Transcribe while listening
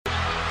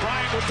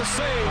Bryant with the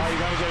save. Oh, you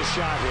got to get a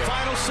shot here.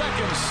 Final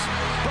seconds.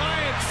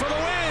 Bryant for the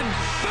win.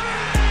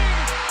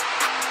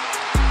 Bang!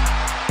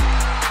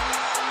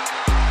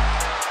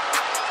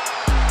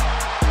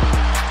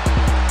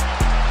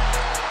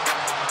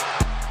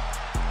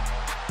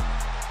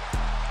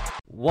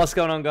 What's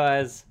going on,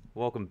 guys?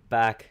 Welcome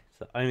back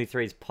to the Only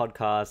Threes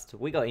podcast.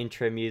 We got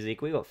intro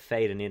music. We got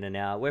fading in and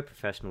out. We're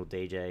professional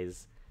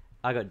DJs.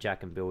 I got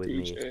Jack and Bill with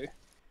me.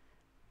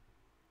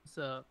 What's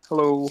up?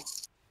 Hello.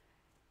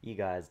 You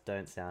guys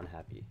don't sound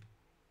happy.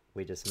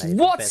 We just made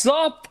What's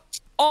up?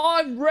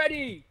 I'm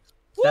ready.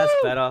 That's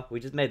Woo! better. We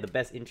just made the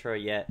best intro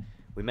yet.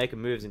 We're making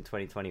moves in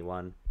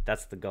 2021.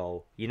 That's the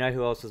goal. You know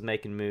who else was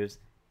making moves?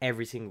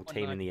 Every single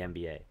team in the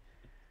NBA.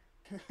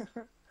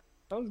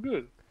 That was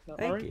good.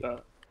 Thank I rate you.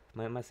 that.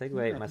 My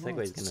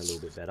segue is getting a little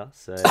bit better.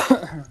 So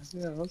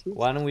Yeah, that's good.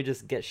 why don't we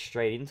just get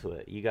straight into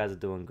it? You guys are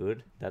doing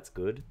good. That's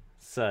good.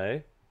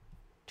 So,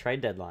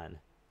 trade deadline.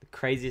 The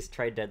craziest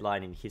trade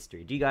deadline in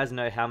history. Do you guys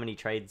know how many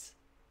trades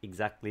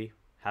exactly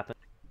happened?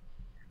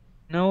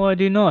 No, I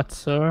do not,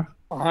 sir.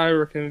 I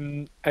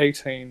reckon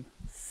 18.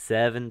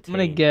 17. I'm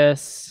gonna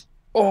guess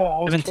Oh, I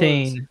was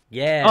 17.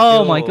 Yeah.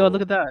 Oh my Bill. god,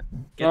 look at that.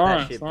 Get that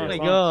Alright, shit, alright. Oh my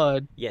Bill.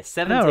 god. Yeah,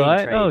 17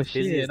 right? trades. Oh, shit,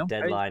 Busiest I'm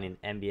crazy. deadline in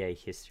NBA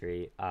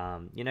history.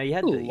 You know, you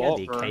had A the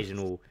lot, bro.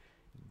 occasional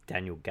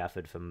Daniel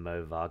Gafford for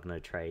Mo Wagner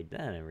trade. That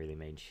didn't really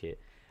mean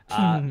shit.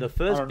 The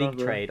first I don't know, big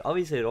bro. trade,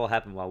 obviously it all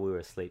happened while we were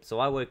asleep. So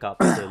I woke up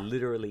to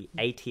literally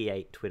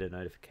 88 Twitter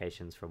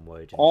notifications from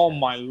Woj. Oh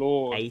my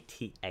lord.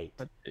 88.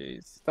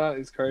 Jeez. That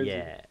is crazy.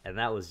 Yeah, and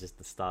that was just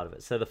the start of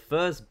it. So the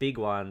first big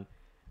one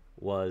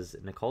was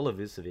Nikola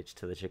Vucevic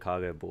to the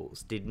Chicago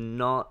Bulls. Did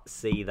not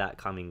see that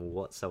coming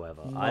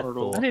whatsoever. Not I at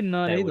all. thought I did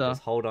not they would either.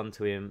 just hold on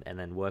to him and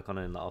then work on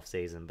it in the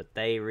offseason. But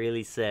they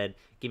really said,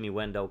 give me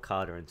Wendell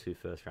Carter and 2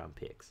 first-round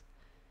picks.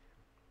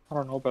 I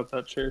don't know about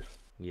that, Chief.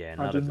 Yeah,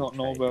 I not a did good not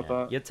know trade, about man.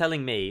 that. You're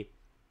telling me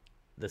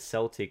the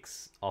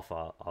Celtics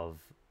offer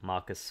of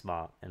Marcus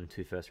Smart and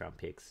 2 first-round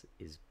picks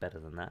is better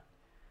than that?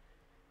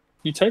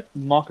 You take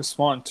Marcus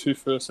Smart and 2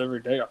 firsts every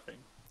day, I think.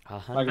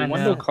 Like I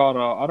Wendell know.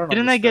 Carter, I don't know.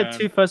 Didn't they get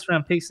 2 first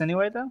round picks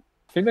anyway though?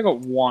 I think they got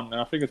 1, and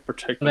I think it's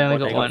protected. They only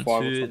by got top one. 5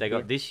 or 2, they got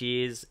something. this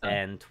year's Oh.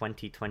 and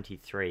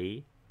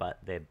 2023, but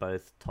they're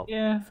both top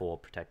Yeah. 4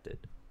 protected.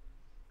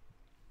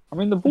 I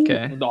mean, the Bulls.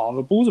 Okay. No,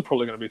 the Bulls are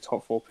probably going to be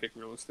top 4 pick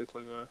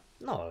realistically, though.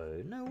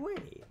 No way.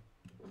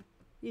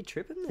 You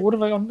tripping? What are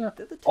they on now?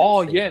 They're the 10th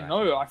Oh seed yeah, right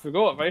no, now. I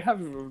forgot. They have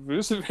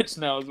Vucevic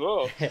now as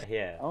well.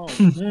 Yeah. Oh,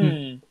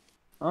 But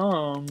I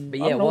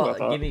yeah, don't know well,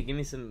 about that. give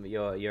me some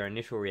your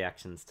initial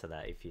reactions to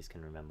that if you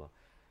can remember.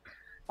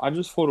 I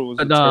just thought it was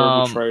a But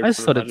terrible trade. I just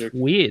for thought the it's Magic.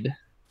 weird.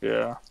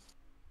 Yeah,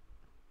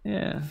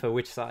 Yeah. For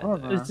which side? I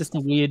don't though? know. It's just a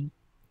weird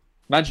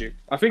Magic.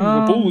 I think the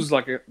Um, Bulls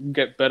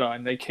get better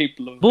and they keep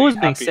Levine Bulls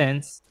happy. makes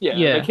sense.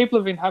 Yeah, they keep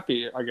Levine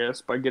happy, I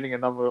guess, by getting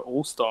another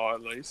All Star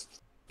at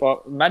least.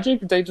 But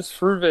Magic, they just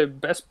threw their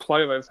best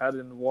player they've had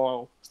in a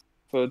while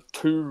for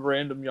 2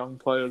 random young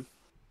players,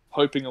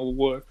 hoping it'll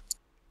work.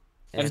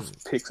 And And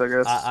picks, I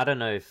guess. I don't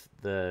know if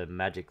the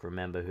Magic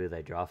remember who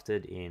they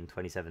drafted in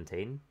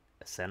 2017,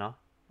 a center,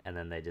 and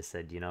then they just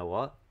said, you know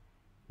what,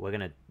 we're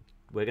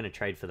gonna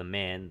trade for the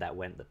man that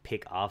went the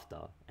pick after,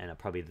 and are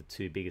probably the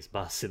 2 biggest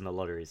busts in the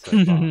lottery so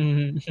far.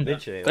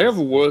 Literally, it They have was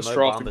a worse Mo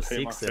drafting Bamba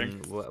team, I 6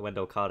 and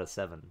Wendell Carter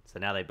 7. So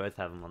now they both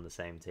have them on the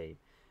same team.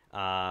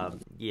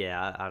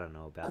 Yeah, I don't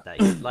know about that.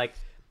 Like,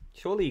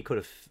 surely you could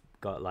have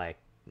got like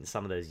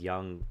some of those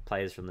young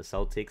players from the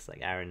Celtics, like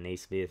Aaron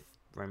Nesmith,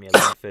 Romeo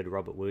Langford,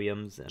 Robert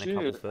Williams, and a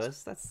couple Dude.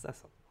 firsts. That's a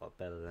lot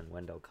better than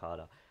Wendell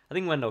Carter. I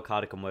think Wendell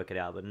Carter can work it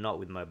out, but not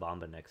with Mo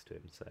Bamba next to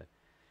him. So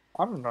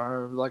I don't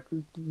know. Like,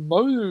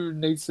 Mo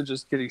needs to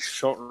just get his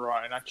shot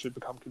right and actually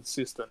become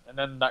consistent, and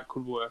then that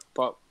could work.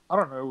 But I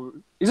don't know.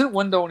 Isn't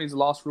Wendell in his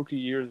last rookie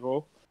year as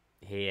well?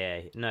 yeah,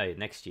 no,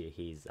 next year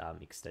he's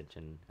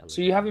extension.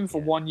 So you have him for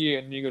yeah. 1 year,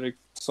 and you got to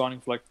sign him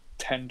for like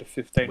 10 to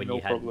 15 When mil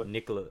you had probably.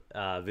 Nikola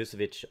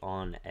Vucevic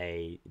on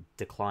a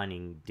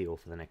declining deal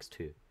for the next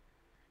 2.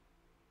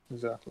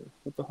 Exactly.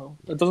 What the hell?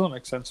 It doesn't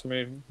make sense for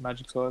me.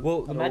 Magic side.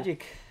 Well, the at all.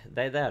 Magic,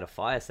 they had a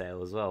fire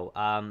sale as well.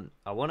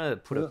 I want to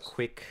put a Yes.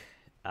 quick,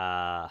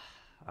 I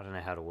don't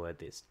know how to word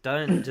this.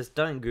 Don't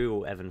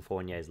Google Evan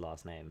Fournier's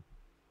last name.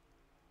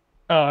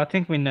 Oh, I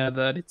think we know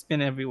that. It's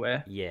been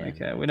everywhere. Yeah.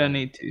 Okay, we don't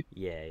need to.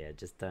 Yeah,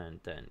 just don't.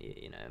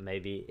 You know,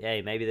 maybe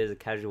there's a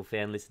casual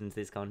fan listening to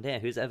this going,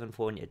 damn, who's Evan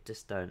Fournier?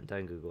 Just don't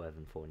Google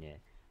Evan Fournier.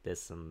 That's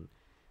some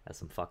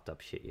fucked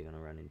up shit you're gonna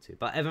run into.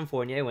 But Evan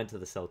Fournier went to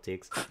the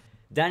Celtics.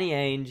 Danny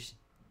Ainge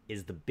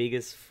is the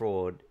biggest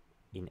fraud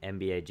in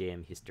NBA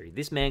GM history.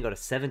 This man got a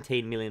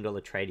 $17 million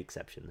trade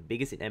exception, the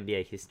biggest in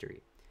NBA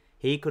history.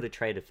 He could have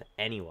traded for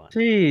anyone.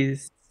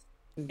 Jeez.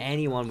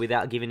 Anyone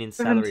without giving in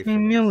salary.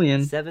 17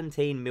 million.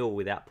 17 mil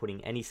without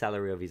putting any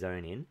salary of his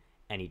own in,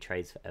 and he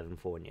trades for Evan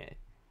Fournier.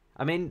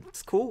 I mean,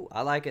 it's cool.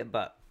 I like it,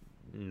 but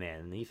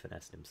man, he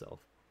finessed himself.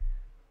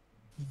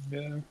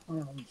 Yeah, I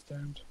don't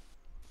understand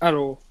at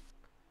all.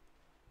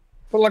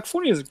 But like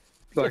Fournier's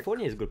Yeah, like,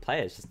 Fournier is a good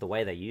player. It's just the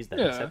way they use that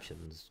Yeah. exception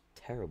is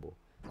terrible.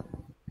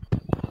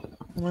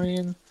 I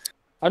mean,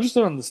 I just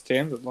don't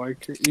understand it.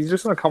 Like, he's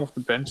just gonna come off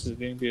the bench as an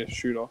NBA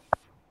shooter.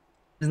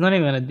 He's not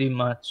even gonna do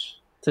much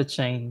to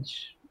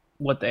change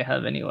what they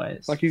have,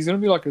 anyways. Like, he's gonna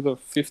be like the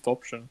fifth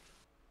option.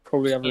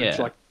 Probably average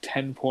Yeah. like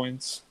 10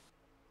 points.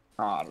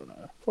 I don't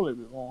know. Probably a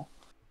bit more.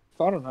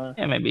 I don't know.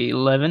 yeah, maybe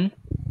 11.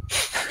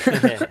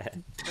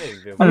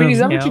 I mean, he's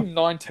Yeah. averaging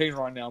 19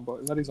 right now,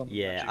 but that is on the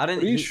Yeah, Magic. I don't.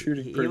 But he's He,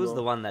 shooting he pretty was well.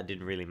 the one that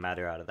didn't really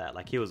matter out of that.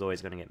 Like he was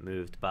always going to get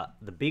moved, but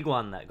the big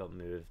one that got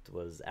moved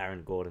was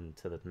Aaron Gordon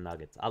to the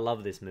Nuggets. I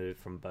love this move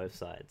from both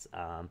sides.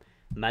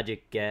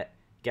 Magic get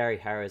Gary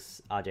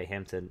Harris, RJ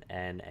Hampton,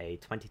 and a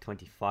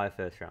 2025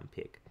 first round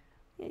pick.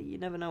 Yeah, you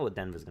never know what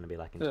Denver's going to be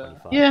like in Yeah.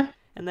 25. Yeah.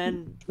 And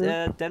then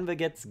Denver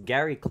gets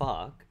Gary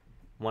Clark,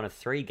 one of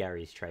 3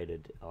 Garys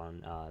traded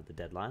on the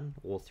deadline.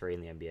 All 3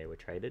 in the NBA were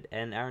traded,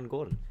 and Aaron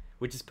Gordon,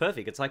 which is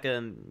perfect. It's like a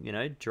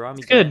Jerami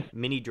It's good. Grant,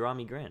 mini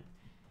Jerami Grant.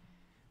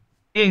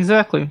 Yeah,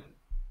 exactly.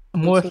 A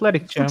more It's a-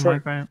 athletic it's a Jeremiah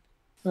trade. Grant.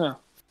 Yeah,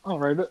 I'll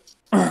rate it.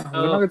 The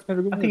Nuggets made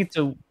a good I think move. it's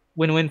a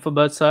win-win for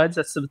both sides.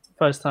 That's the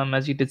first time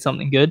Magic did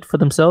something good for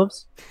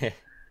themselves. They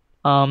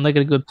got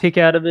a good pick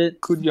out of it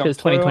Good young because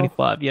player.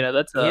 2025.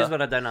 That's Here's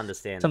what I don't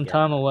understand. some again.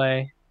 time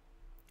away.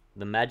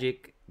 The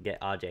Magic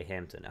get RJ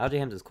Hampton. RJ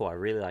Hampton's cool. I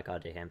really like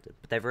RJ Hampton,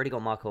 but they've already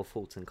got Markel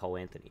Fultz and Cole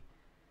Anthony.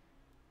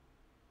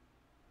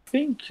 I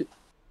think.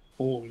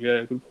 Oh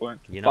yeah, good point.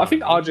 You But know I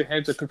think what I mean? RJ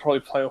Hampton could probably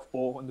play off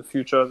ball in the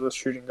future as a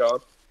shooting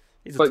guard.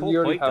 He's a But tall you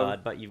already point have-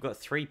 guard, but you've got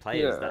 3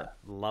 players Yeah. that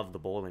love the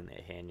ball in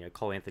their hand.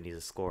 Cole Anthony's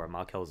a scorer,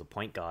 Markel's a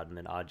point guard, and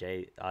then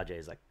RJ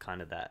is like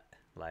kind of that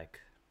like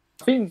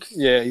I think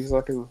he's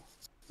like a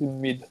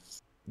mid.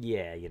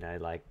 yeah,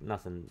 like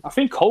nothing. I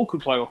think Cole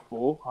could play off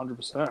ball,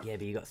 100%. Yeah,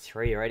 but you got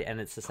 3 already,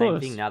 and it's the same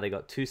course. thing now. They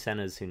got 2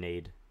 centers who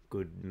need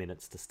good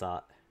minutes to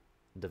start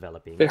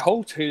developing. Their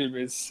whole team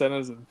is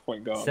centers and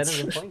point guards. Centers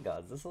and point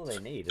guards. That's all they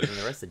need. And then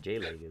the rest of G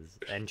League is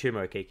and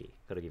Chuma Okeke.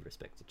 Got to give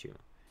respect to Chuma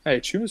Hey,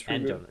 Chuma's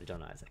pretty and good.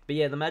 John Isaac. But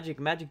yeah, the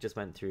Magic just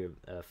went through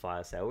a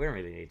fire sale. We don't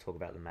really need to talk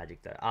about the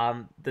Magic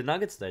though. The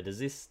Nuggets though, does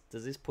this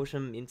push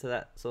them into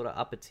that sort of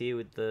upper tier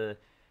with the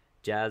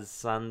Jazz,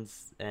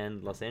 Suns,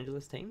 and Los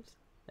Angeles teams,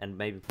 and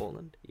maybe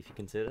Portland if you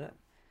consider that?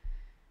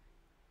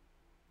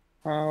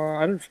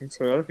 I don't think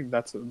so. I don't think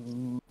that's a.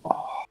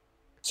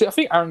 See, I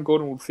think Aaron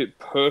Gordon would fit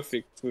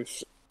perfect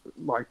with,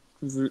 like,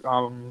 I was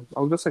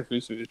gonna say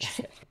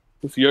Vucevic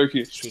with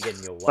Jokic. You're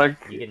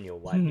getting your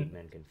white big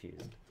men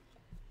confused.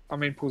 I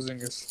mean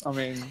Porzingis. I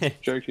mean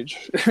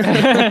Jokic.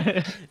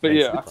 But Mason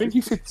yeah, I think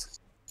he fits.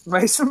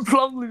 Mason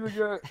Plumlee would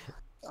go.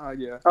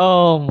 Yeah.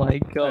 Oh my Yeah,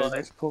 god.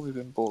 Mason Plumlee's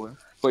been balling.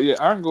 But yeah,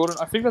 Aaron Gordon.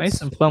 I think that's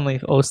Mason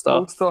Plumlee, All-Star.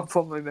 All-Star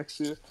Plumlee next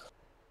year.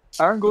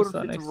 Aaron Gordon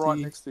All-Star fits next right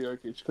year. next to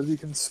Jokic because he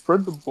can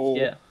spread the ball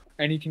Yeah.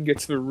 and he can get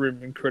to the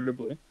rim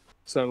incredibly.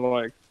 So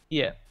like,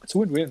 Yeah. it's a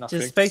win-win. I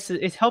Just think.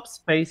 it helps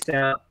space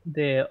out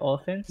their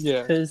offense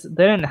Yeah. because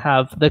they don't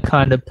have the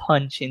kind of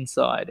punch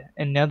inside,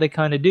 and now they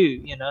kind of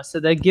do, so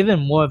they're given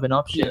more of an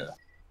option. Yeah.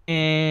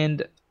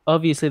 And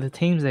obviously, the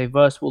teams they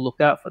verse will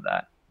look out for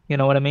that. You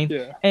know what I mean?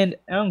 Yeah. And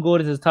Aaron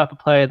Gordon is the type of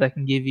player that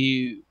can give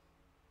you,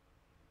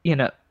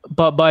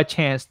 but by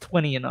chance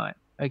 20 a night.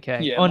 Okay,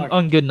 Yeah,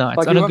 on good nights,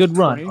 Like, on he'll a have good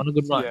run, 20, on a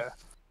good run, Yeah.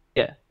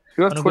 Yeah.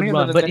 He'll have on a 20 good and then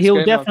run. the But next he'll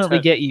game he'll have definitely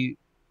 10. get you.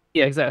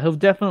 Yeah, exactly. He'll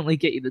definitely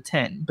get you the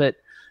 10. But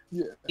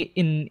Yeah.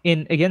 in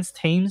against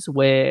teams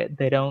where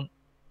they don't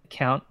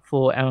account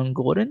for Aaron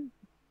Gordon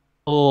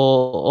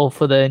or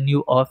for the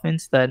new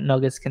offense that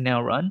Nuggets can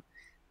now run,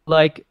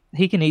 like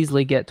he can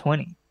easily get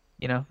 20.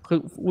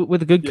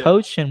 With a good Yeah.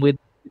 coach and with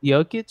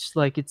Jokic,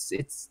 like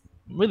it's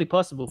really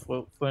possible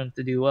for him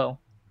to do well.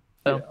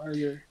 So Yeah, I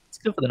agree. it's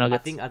good for the I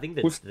Nuggets. think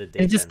that With- the It just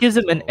defense gives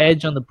as him an well.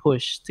 edge on the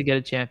push to get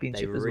a They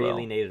championship as really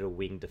well. needed a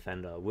wing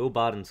defender. Will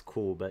Barton's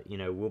cool, but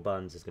Will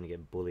Barton's just going to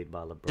get bullied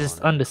by LeBron. Just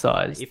and-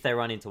 undersized. If they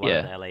run into one of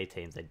Yeah. the LA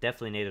teams, they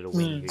definitely needed a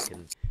wing who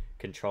can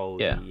control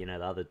Yeah. the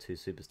other 2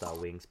 superstar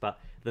wings. But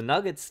the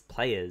Nuggets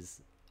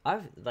players,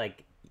 I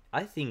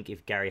think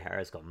if Gary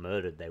Harris got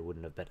murdered, they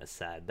wouldn't have been as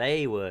sad.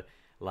 They were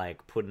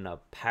like putting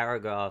up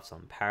paragraphs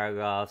on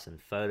paragraphs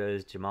and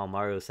photos. Jamal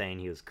Murray was saying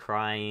he was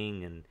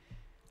crying and.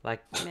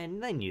 Like,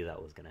 man, they knew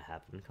that was going to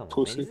happen. Come on,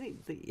 Pussy. man.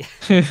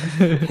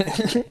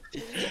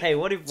 Hey,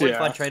 what if I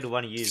Yeah. traded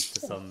one of you to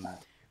some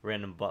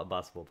random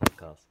basketball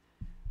podcast?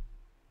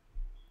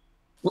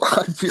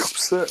 I'd be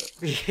upset.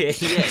 yeah,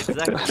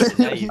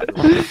 exactly. Now you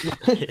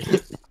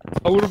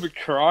I wouldn't be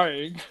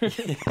crying.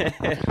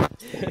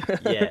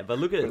 yeah, but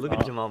look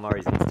at Jamal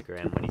Murray's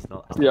Instagram when he's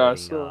not Yeah, I uploading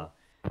saw.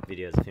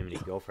 videos of him and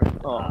his girlfriend.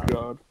 Oh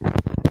god.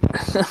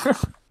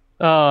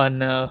 Oh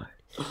no.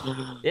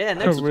 Yeah,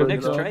 next Really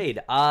next not.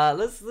 trade.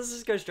 Let's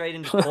just go straight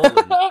into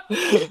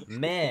Portland.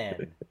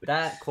 Man,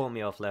 that caught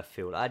me off left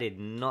field. I did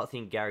not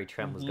think Gary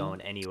Trent was going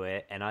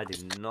anywhere, and I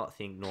did not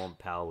think Norm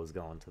Powell was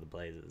going to the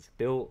Blazers.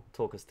 Bill,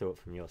 talk us through it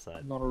from your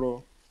side. Not at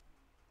all.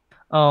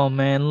 Oh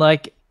man,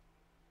 like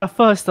at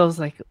first I was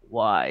like,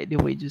 why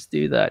did we just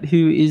do that?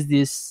 Who is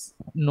this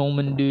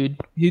Norman dude?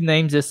 Who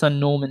names their son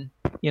Norman?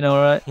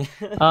 Right?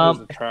 That was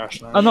a trash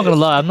name. I'm not gonna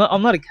lie, I'm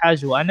not a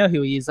casual. I know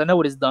who he is. I know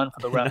what he's done for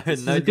the No, Raptors.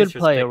 He's no a good disrespect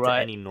player, to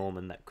right? any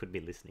Norman that could be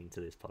listening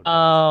to this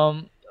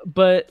podcast.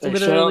 But Hey,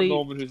 shout out literally,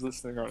 Norman who's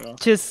listening right now.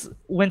 just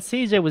when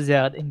CJ was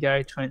out and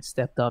Gary Trent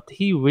stepped up,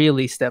 he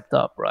really stepped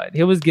up, right?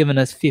 He was giving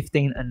us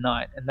 15 a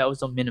night, and that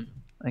was a minimum,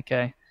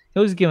 okay? He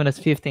was giving us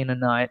 15 a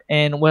night,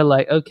 and we're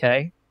like,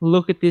 okay,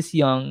 look at this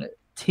young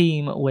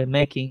team we're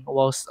making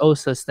whilst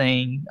also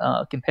staying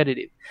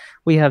competitive.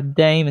 We have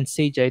Dame and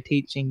CJ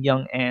teaching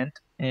young Ant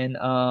and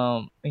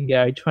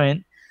Gary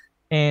Trent,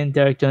 and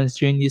Derek Jones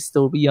Jr. is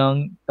still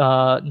young.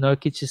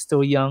 Nurkic is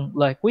still young.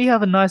 Like, we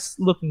have a nice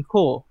looking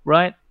core,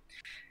 right?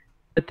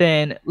 But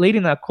then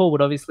leading that core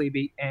would obviously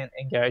be Ant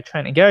and Gary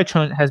Trent. And Gary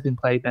Trent has been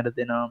played better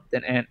than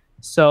Ant.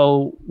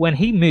 So when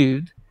he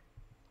moved,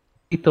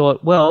 he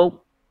thought,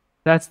 well,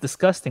 that's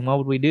disgusting. Why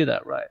would we do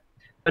that, right?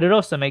 But it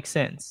also makes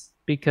sense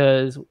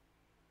because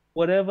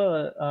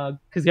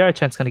because Gary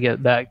Trent's going to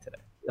get back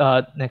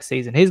next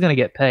season. He's going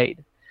to get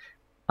paid.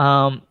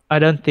 I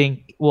don't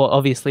think, well,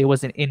 obviously it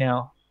wasn't in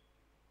our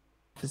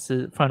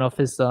front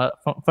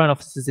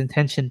office's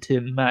intention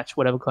to match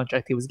whatever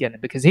contract he was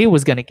getting because he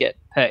was going to get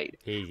paid,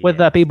 whether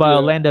that be by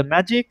Orlando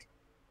Magic,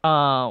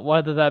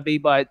 whether that be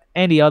by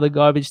any other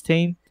garbage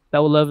team that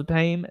will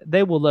overpay him.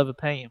 They will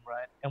overpay him,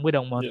 right? And we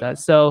don't want that.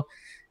 So,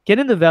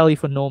 getting the value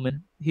for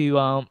Norman,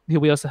 who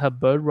we also have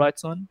bird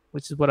rights on,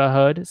 which is what I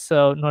heard.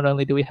 So not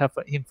only do we have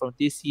him for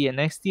this year,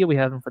 next year, we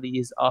have him for the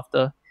years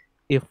after,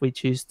 if we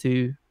choose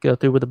to go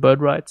through with the bird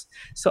rights.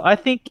 So I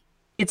think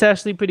it's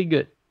actually pretty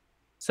good.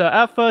 So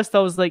at first I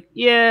was like,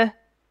 yeah,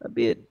 a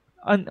bit.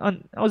 I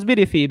was a bit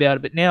iffy about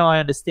it, but now I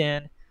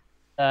understand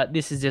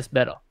this is just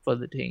better for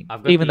the team,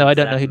 even though I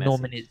don't know who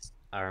Norman is.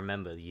 I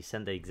remember you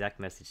sent the exact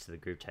message to the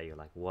group chat. You're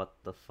like, what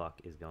the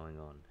fuck is going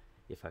on?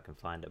 If I can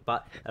find it.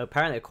 But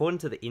apparently, according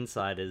to the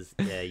insiders,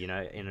 in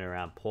and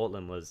around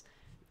Portland, was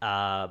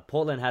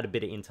Portland had a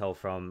bit of intel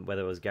from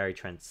whether it was Gary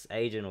Trent's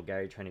agent or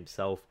Gary Trent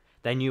himself.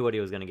 They knew what he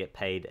was going to get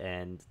paid,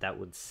 and that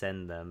would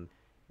send them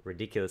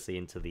ridiculously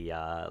into the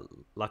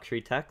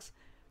luxury tax.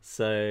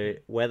 So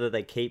whether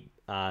they keep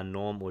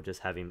Norm or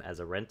just have him as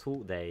a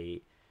rental,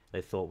 they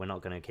thought we're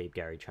not going to keep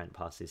Gary Trent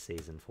past this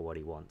season for what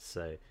he wants.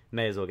 So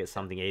may as well get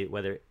something,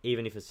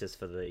 even if it's just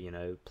for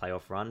the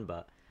playoff run.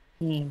 But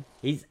I think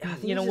he's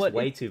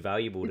way too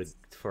valuable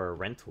for a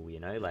rental.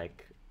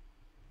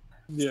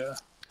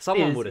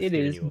 Someone would have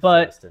given you a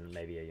first and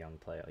maybe a young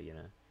player.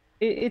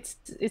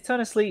 It's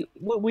honestly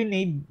what we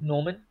need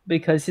Norman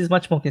because he's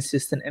much more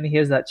consistent and he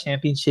has that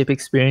championship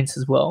experience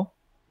as well.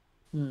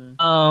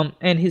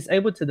 And he's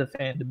able to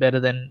defend better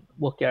than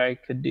what Gary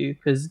could do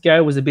because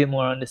Gary was a bit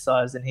more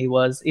undersized than he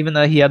was, even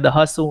though he had the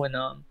hustle and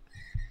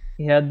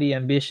he had the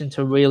ambition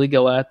to really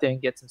go out there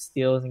and get some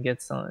steals and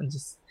get some and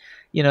just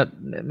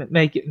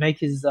make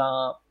his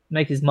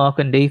mark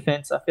on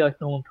defense. I feel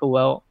like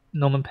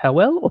Norman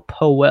Powell or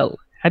Powell.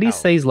 How do you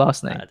say his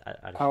last name?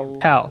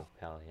 Powell.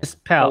 It's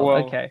Powell.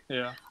 Okay.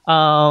 Yeah.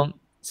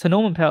 So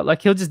Norman Powell,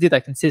 he'll just do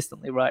that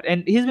consistently, right?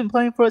 And he's been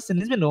playing for us, and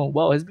he's been doing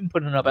well. He's been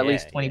putting up at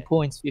least 20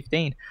 points,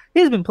 15.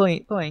 He's been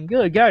playing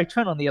good. Gary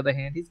Trent, on the other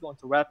hand, he's going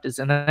to Raptors,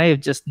 and they have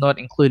just not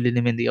included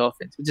him in the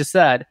offense, which is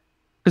sad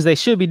because they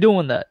should be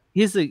doing that.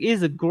 He's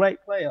a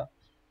great player.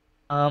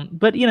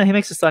 But he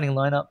makes a starting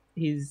lineup.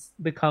 He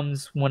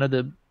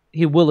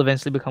will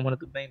eventually become one of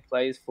the main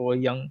players for a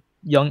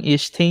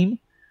young-ish team.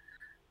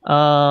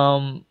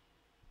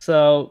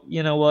 So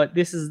you know what?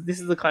 This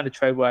is the kind of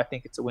trade where I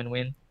think it's a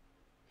win-win.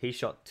 He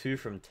shot 2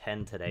 from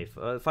 10 today.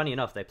 Funny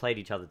enough, they played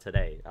each other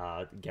today.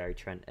 Gary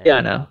Trent. And,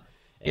 I know.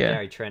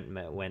 Gary Trent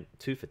went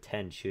 2 for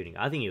 10 shooting.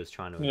 I think he was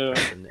trying to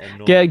impress.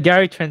 And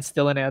Gary Trent's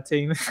still in our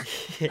team.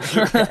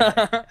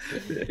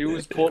 He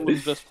was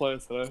Portland's best player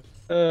today.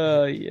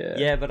 Yeah.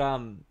 Yeah, but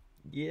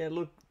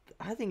look,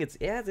 I think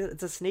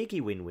it's a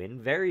sneaky win-win.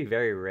 Very,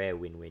 very rare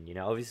win-win.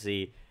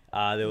 Obviously,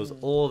 there was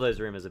all those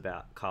rumors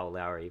about Kyle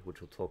Lowry,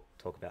 which we'll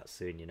talk about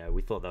soon.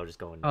 We thought they were just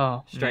going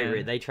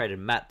straight. They traded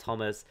Matt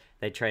Thomas.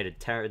 They traded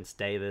Terrence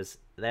Davis.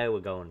 They were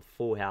going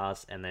full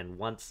house. And then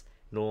once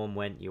Norm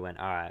went, you went,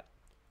 all right,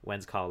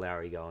 when's Kyle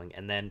Lowry going?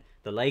 And then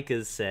the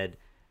Lakers said,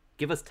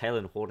 give us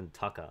Taylor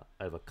Horton-Tucker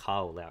over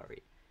Kyle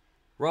Lowry.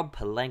 Rob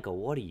Pelinka,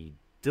 what are you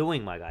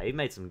doing, my guy? He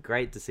made some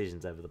great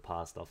decisions over the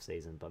past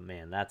offseason, but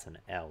man, that's an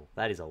L.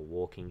 That is a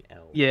walking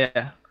L.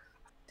 Yeah.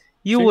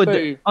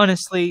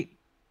 Honestly,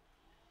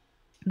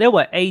 they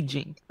were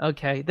aging,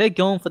 okay? They're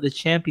going for the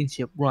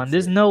championship run.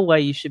 There's no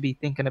way you should be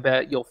thinking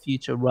about your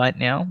future right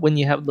now when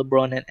you have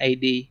LeBron and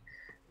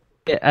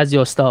AD as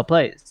your star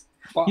players.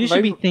 You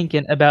should be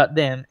thinking about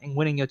them and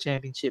winning your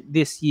championship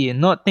this year,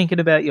 not thinking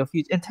about your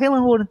future. And Taylor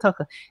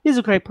Horton-Tucker is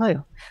a great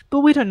player, but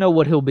we don't know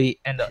what he'll be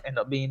end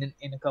up being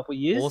in a couple of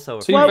years.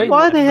 Also,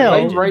 why the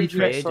hell? They rate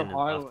him so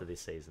highly after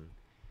this season.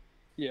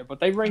 Yeah,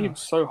 but they rate him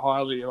so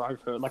highly. I've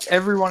heard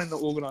everyone in the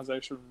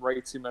organization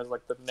rates him as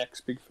the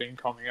next big thing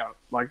coming up,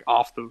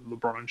 after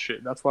LeBron and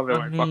shit. That's why they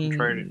won't fucking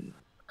trade him.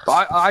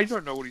 But I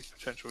don't know what his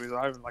potential is.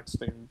 I haven't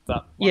seen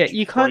that. Yeah,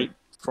 you can't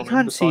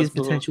see his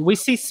potential. We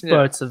see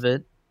spurts of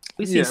it.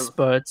 We see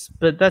spurts,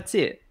 but that's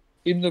it.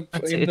 In the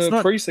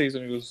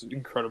preseason, he was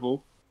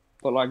incredible,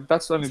 but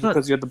that's only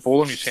because he had the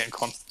ball in his hand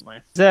constantly.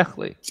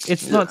 Exactly.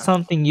 It's not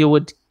something you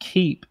would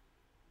keep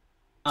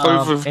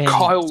Over and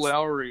Kyle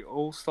Lowry,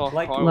 all-star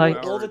Like, Kyle like-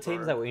 Lowry. all the bro.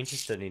 teams that were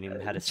interested in him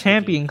had a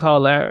champion sticking Kyle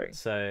point. Lowry.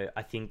 So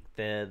I think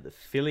the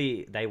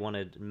Philly, they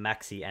wanted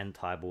Maxi and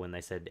Tybal, and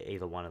they said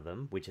either one of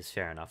them, which is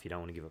fair enough. You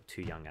don't want to give up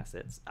two young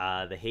assets.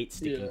 The Heat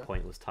sticking Yeah.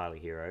 point was Tyler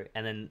Hero,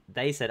 and then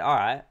they said, "All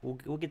right,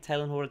 we'll get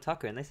Taylor Horton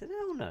Tucker," and they said,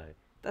 "Hell no,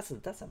 that's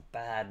a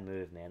bad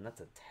move, man.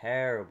 That's a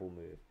terrible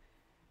move."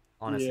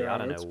 Honestly, Yeah, I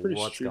don't that's know pretty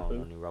what's stupid.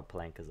 going on in Rob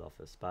Palenka's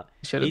office, but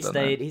Should've he done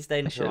stayed. that. He stayed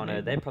in I should've Toronto.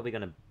 made They're that. probably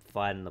going to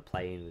fight in the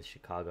play-in with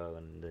Chicago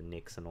and the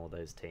Knicks and all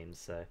those teams.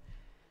 So,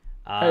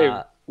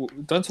 Hey,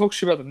 don't talk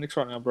shit about the Knicks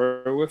right now,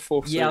 bro. We're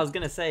fourth. yeah, I seed. was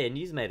gonna say, and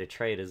you've made a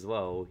trade as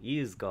well.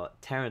 You've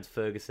got Terrence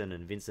Ferguson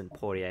and Vincent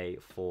Poirier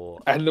for.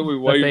 And then we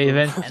But they waived.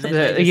 event- And then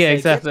they just yeah, said,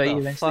 exactly. Get the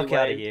Eventually fuck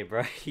out of waived. here,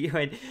 bro. You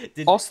went,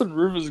 did, Austin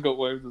Rivers got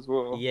waived as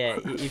well. yeah,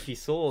 if you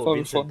saw Fun,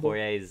 Vincent fun.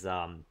 Poirier's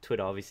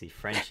Twitter, obviously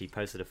French, he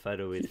posted a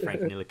photo with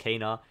Frank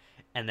Ntilikina,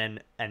 and then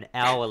an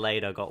hour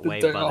later got The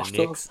waived day by the after.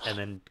 Knicks, and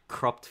then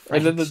cropped Frank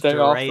And then the day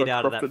straight after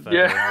out of that cropped photo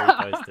it.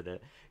 Yeah. and reposted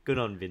it. Good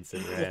on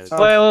Vincent, man.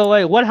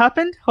 Wait. What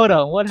happened? Hold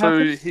on. What So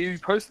happened? he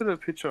posted a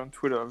picture on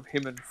Twitter of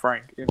him and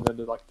Frank in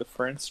the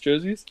France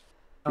jerseys,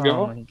 Oh together.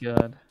 my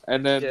god.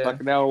 and then Yeah. like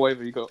an hour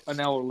later he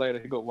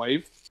got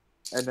waived,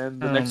 and then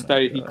the Oh next my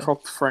day he God.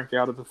 cropped Frank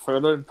out of the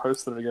photo and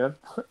posted it again.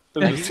 It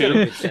Like, was he's got a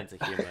too- good sense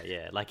of humor,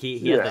 yeah. Like he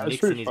Yeah, had the it's Knicks in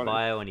pretty his funny.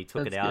 bio, and he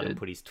took it That's out and good.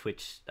 put his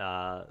Twitch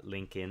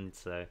link in.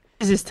 So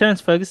Is this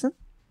Terrence Ferguson?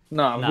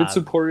 Nah, Nah,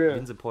 Vincent Poirier.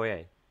 Vincent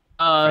Poirier.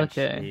 Oh, French,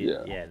 okay.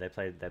 yeah, Yeah. they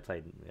played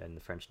in the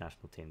French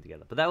national team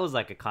together. But that was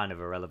like a kind of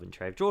irrelevant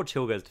trade. George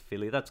Hill goes to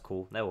Philly. That's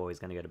cool. They were always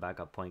going to go to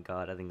backup point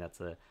guard. I think that's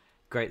a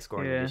great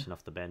scoring Yeah. addition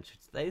off the bench.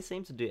 They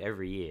seem to do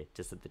every year,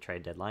 just at the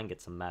trade deadline, get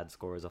some mad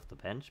scorers off the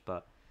bench.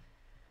 But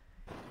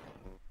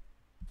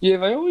Yeah,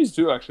 they always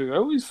do actually. They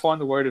always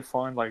find a way to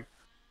find like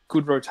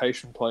good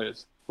rotation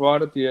players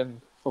right at the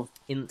end of.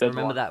 remember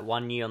Deadline. that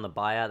one year on the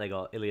buyout, they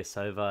got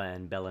Ilyasova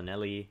and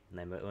Bellinelli,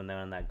 and when they were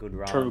on that good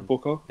run. Trevor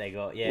Booker. They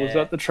got yeah. Was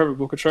that the Trevor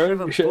Booker trade?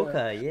 Trevor Yeah.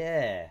 Booker?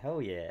 Yeah,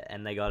 hell yeah.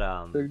 And they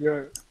got There you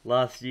go.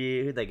 last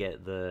year, who'd they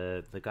get?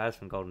 The guys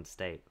from Golden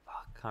State. Oh,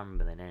 I can't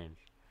remember their names.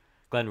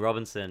 Glenn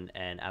Robinson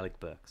and Alec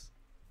Burks.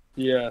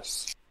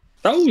 Yes.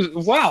 That was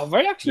wow.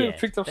 They actually Yeah,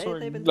 picked up they've some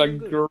been like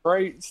doing good.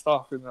 great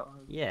stuff in that.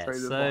 Yeah, trade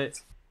so deadline.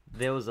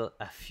 there was a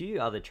few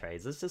other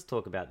trades. Let's just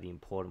talk about the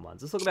important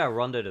ones. Let's talk about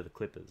Rondo to the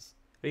Clippers.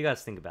 What do you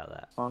guys think about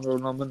that? Rondo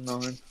number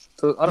 9.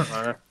 So, I don't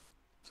know.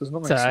 Does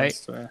not make It's alright.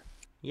 sense to me.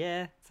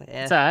 Yeah,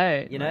 It's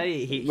alright. you know,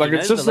 he Like, knows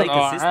it's just the an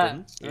Lakers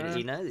alright. system.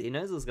 Yeah. He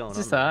knows what's going It's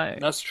on. just there. alright.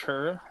 That's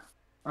true.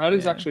 That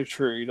is Yeah. actually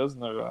true. He does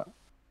know that.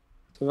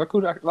 So that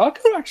could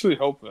actually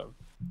help them.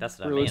 That's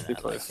what I mean.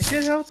 Realistically. Like, It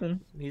could help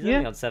him. he's Yeah.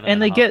 only on 7.5 And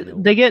mil.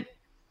 they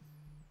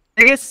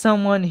get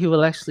someone who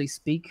will actually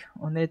speak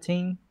on their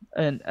team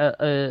and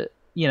a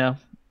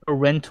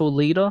rental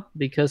leader,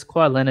 because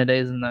Kawhi Leonard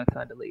isn't that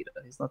kind of leader.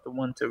 He's not the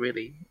one to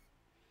really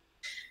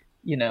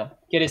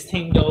get his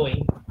team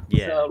going.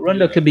 Yeah, So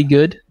Rondo could be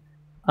good.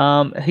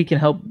 He can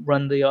help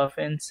run the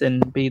offense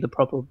and be the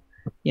proper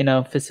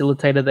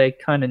facilitator they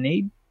kind of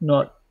need,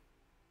 not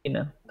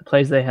the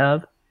plays they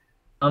have.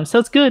 So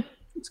it's good.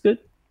 It's good.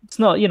 It's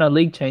not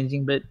league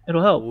changing, but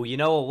it'll help. Well, you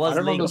know what was I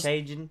don't league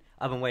understand. changing?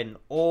 I've been waiting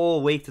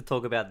all week to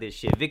talk about this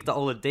shit. Victor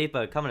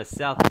Oladipo coming to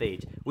South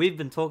Beach. We've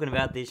been talking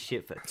about this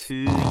shit for 2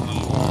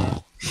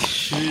 years.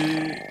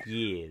 2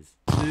 years.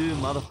 2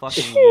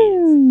 motherfucking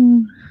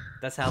years.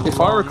 That's how If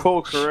long. I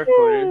recall correctly,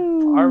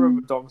 I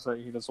remember Dom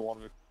saying he doesn't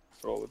want to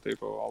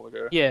Oladipo a while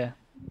ago. Yeah,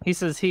 he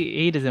says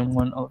he doesn't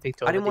want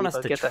Victor. I didn't want us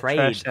Oladipo. to Get that trade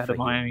trash out for of him.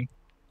 Miami.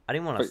 I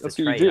didn't want Wait, us that's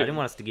to what you trade. I did. didn't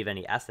want us to give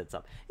any assets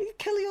up.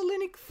 Kelly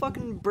Olynyk,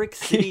 fucking Brick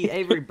City.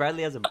 Avery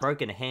Bradley has a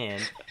broken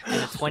hand and a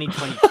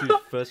 2022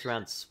 first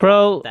round spot.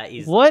 Bro, That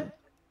is what?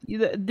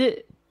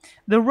 The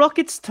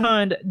Rockets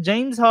turned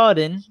James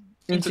Harden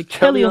into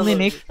Kelly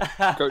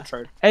Olynyk, Goat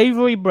trade.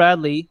 Avery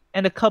Bradley,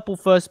 and a couple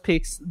first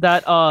picks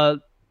that are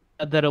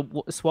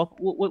swap.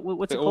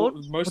 What's it They're all-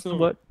 called? most What's of the them-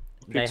 word?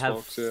 they Pick have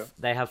swaps, yeah.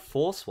 they have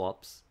 4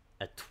 swaps,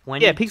 a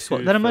 22 Yeah, pick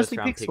swap. That are mostly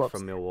first-round pick pick swaps.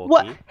 from Milwaukee,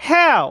 What?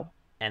 How?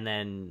 and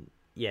then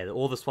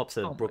all the swaps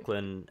are Oh my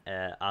Brooklyn,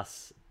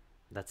 us.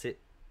 That's it.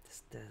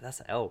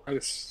 That's an L. I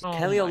just- Oh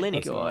Kelly my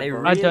Olynyk. God, They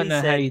bro. really I don't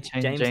know said how you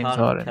change James James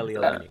Harden, Harden. Kelly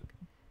Olynyk.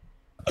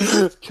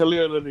 Kelly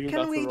Olynyk.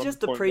 Can we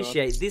just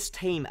appreciate this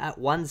team at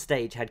one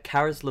stage had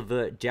Karis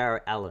LeVert,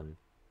 Jarrett Allen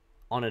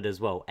on it as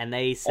well, and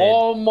they said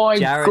Oh my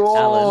Jarrett god!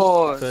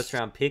 Allen, first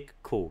round pick,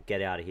 cool,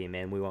 get out of here,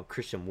 man. We want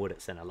Christian Wood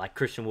at center. Like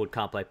Christian Wood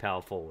can't play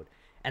power forward,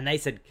 and they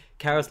said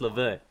Karis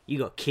LeVert, you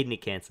got kidney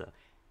cancer.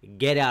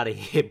 Get out of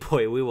here,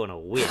 boy. We want to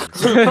win.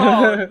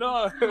 Oh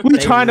no! We're They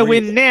trying to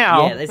win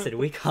now. Yeah, they said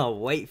we can't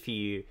wait for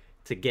you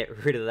to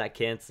get rid of that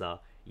cancer.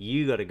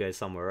 You got to go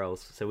somewhere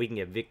else so we can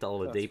get Victor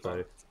Oladipo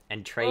fucked.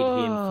 and trade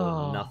him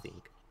Oh. for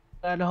nothing.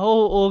 That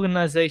whole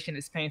organization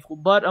is painful,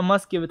 but I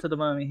must give it to the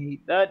Miami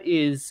Heat. That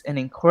is an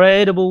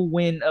incredible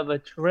win of a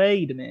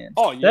trade, man.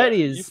 Oh yeah, that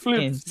you is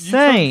flipped-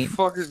 insane. You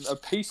flipped fucking a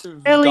piece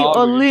of Kelly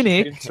garbage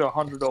Olynyk into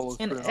 $100.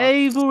 And pretty much.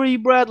 Avery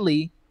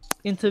Bradley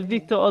into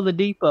Victor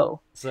Oladipo.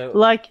 So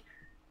Like,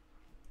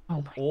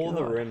 Oh my All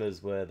the God.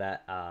 rumors were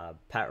that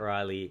Pat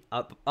Riley,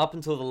 up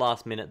until the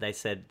last minute, they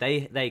said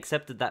they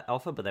accepted that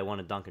offer, but they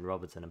wanted Duncan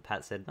Robertson, and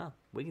Pat said, "No,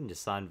 we can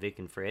just sign Vic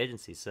in free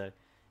agency, so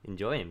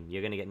enjoy him.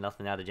 You're gonna get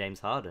nothing out of James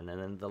Harden." And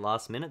then the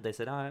last minute, they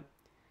said, "All right,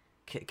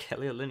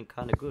 Kelly Olynyk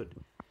kind of good."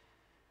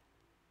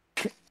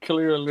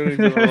 Kelly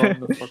Olynyk on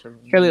the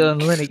fucking. Kelly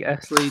Olynyk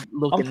actually I'm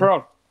looking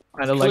proud.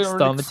 kind of like Kelly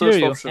star Olynyk, first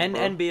material. option,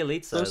 And bro.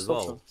 Bielitsa First as well.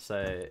 option.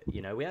 So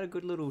we had a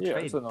good little Yeah,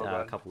 trade that's not a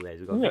bad. couple of days.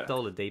 We got Yeah. Victor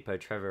Oladipo,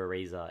 Trevor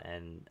Ariza,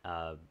 and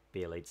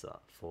Bielitsa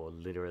for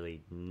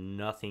literally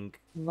nothing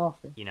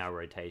Nothing. in our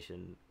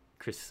rotation.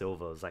 Chris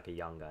Silva was like a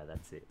young guy.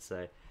 That's it.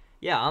 So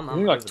yeah, I'm I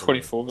think like over the moon.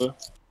 24 though.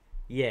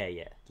 Yeah,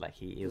 like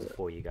he was a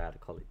 4-year guy out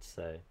of college.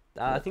 So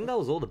I think that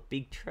was all the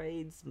big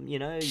trades. You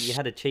know, you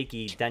had a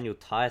cheeky Daniel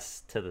Tice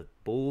to the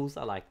Bulls.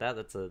 I like that.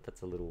 That's a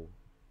little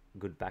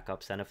good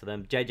backup center for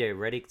them. JJ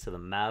Redick to the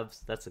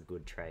Mavs. That's a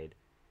good trade.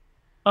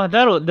 Oh,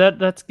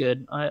 that's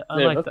good. I Yeah,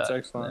 like that's that.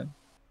 excellent.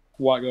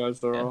 White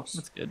guys, they're Yeah, us.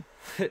 that's good.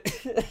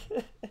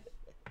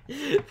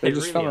 They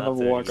just found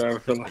another white guy. I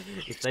feel like.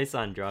 If they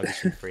sign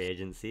Dragic in free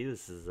agency,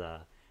 this is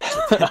they're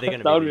going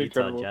to That would be the be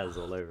Utah incredible. Jazz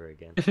all over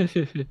again.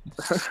 That'd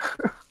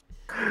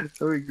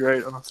be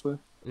great, honestly.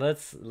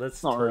 Let's Not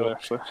talk really,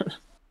 actually.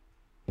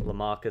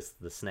 LaMarcus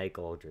the Snake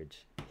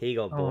Aldridge. He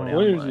got Oh, bought out.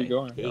 Where is my he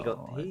going?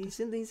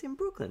 He's in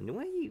Brooklyn.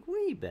 Where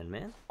you been,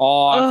 man?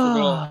 Oh, I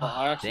forgot.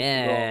 I actually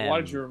Damn. forgot.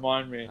 Why did you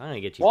remind me? I'm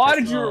gonna get you. Why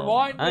tested. did you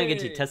remind me? I'm gonna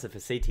get you tested for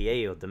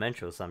CTE or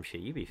dementia or some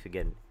shit. You be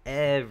forgetting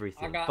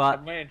everything. I got But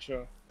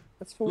dementia.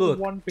 That's for Look.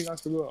 one thing I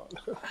forgot.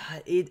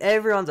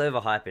 everyone's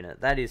overhyping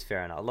it. That is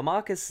fair enough.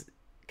 LaMarcus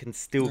can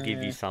still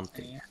give you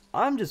something.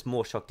 I'm just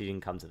more shocked he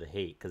didn't come to the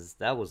Heat because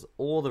that was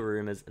all the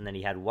rumors, and then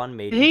he had one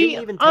meeting.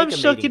 Didn't even take I'm a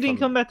shocked he meeting didn't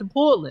from- come back to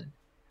Portland.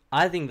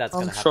 I think that's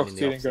I'm gonna happen shocked in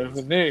he the didn't go to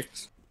the offseason.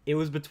 Knicks. It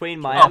was between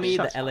Miami,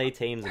 shut the LA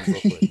teams, and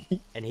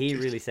Brooklyn, and he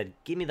really said,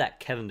 "Give me that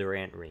Kevin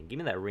Durant ring. Give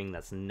me that ring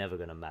that's never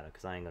gonna matter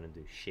because I ain't gonna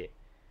do shit."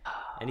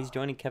 And he's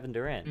joining Kevin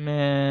Durant.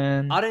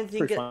 Man, I don't think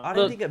Pretty it. fun. I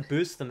don't Look- think it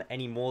boosts them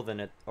any more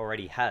than it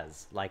already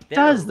has. Like they're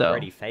Does, though.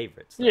 already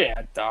favorites. though. Yeah,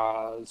 it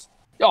does.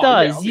 Oh,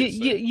 does yeah,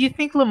 obviously. you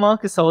think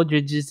LaMarcus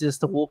Aldridge is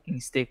just a walking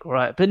stick,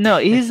 right? But no,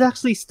 he's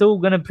actually still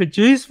gonna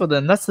produce for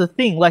them. That's the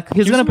thing. Like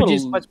he's Gives gonna them a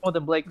produce l- much more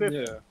than Blake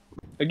Griffin. Yeah.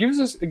 It gives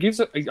us.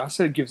 I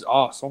said it gives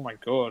us. Oh my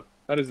god,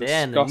 that is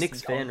Yeah, and the disgusting.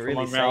 Knicks fan coming from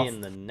really my mouth.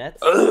 saying the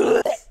Nets.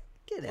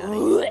 Get out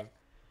of here.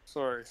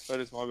 Sorry, that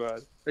is my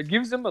bad. It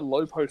gives them a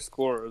low post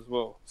scorer as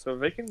well, so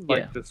they can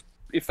like Yeah. just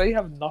if they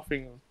have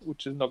nothing,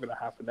 which is not going to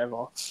happen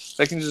ever,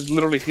 they can just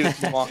literally hit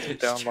the market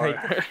down low. Straight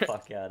the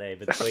fuck out, eh?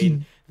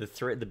 Between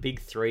the big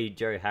three,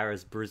 Joe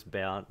Harris, Bruce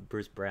Brown,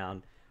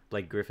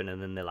 Blake Griffin,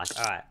 and then they're like,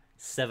 all right,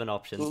 7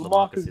 options. Well, LaMarcus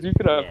Marcus, is- you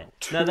could have yeah.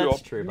 two No, that's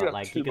op- true, you but could have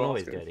like two you can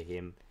always go baskets. to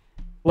him.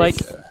 Like,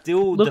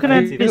 Still looking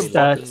at defensive his as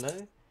Lachlan, stats-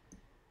 though.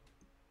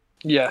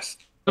 Yes.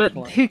 But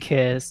Definitely. who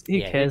cares? Who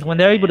Yeah, who cares? When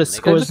cares, they're able to man?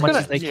 score They're as much gonna-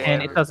 as they yeah,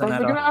 can, it doesn't They're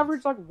going to matter.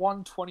 average like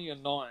 120 a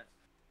night.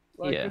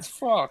 Like Yeah. it's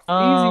fucked. Easy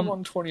Um,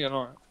 120 a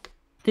night.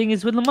 Thing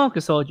is, with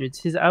LaMarcus Aldridge,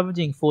 he's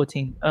averaging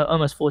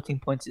almost 14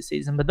 points this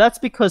season. But that's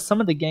because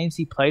some of the games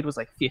he played was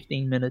like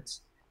 15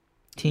 minutes,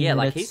 10 Yeah,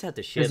 like minutes. he's had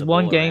to share There's the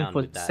one ball game around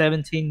for with that.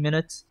 17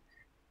 minutes.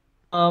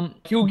 He'll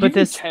but give you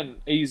there's 10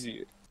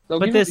 easy.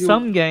 But there's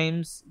some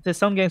games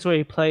where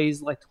he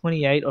plays like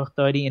 28 or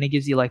 30 and he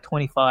gives you like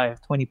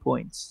 25, 20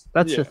 points.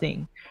 That's Yeah. the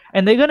thing.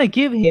 And they're going to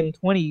give him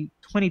 20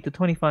 to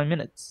 25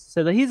 minutes.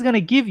 So that he's going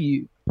to give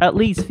you at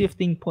least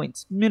 15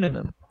 points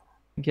minimum.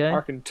 Okay? I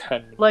reckon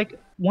 10. Like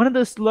one of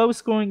the lowest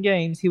scoring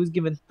games, he was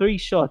given 3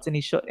 shots and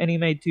he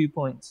made 2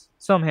 points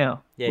somehow.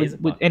 Yeah, he's a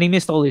bucket. And he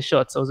missed all his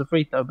shots, so it was a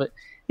free throw, but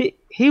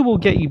he will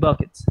get you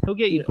buckets. He'll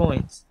get you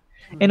points.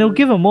 And he'll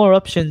give him more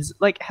options.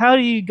 Like how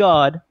do you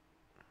guard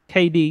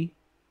KD,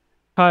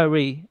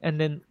 Kyrie, and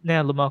then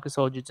now LaMarcus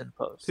Aldridge in the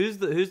post? Who's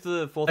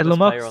the fourth And best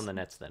LaMarcus- player on the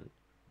Nets then?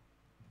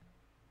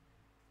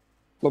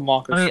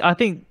 LaMarcus. I mean, I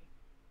think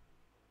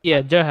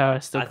Joe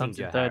Harris still I comes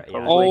think in Joe third. Harris- yeah,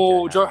 I probably.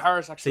 think Joe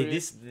Harris actually. See,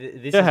 this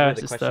Joe is where Harris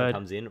the is question third.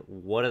 comes in.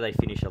 What do they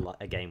finish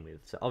a game with?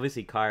 So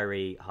obviously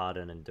Kyrie,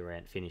 Harden, and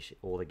Durant finish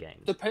all the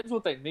games. Depends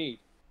what they need.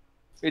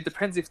 It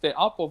depends if they're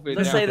up or they're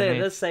Let's down. say they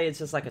need- let's say it's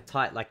just like a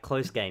tight, like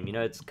close game. You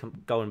know, it's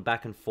going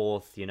back and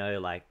forth. You know,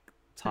 like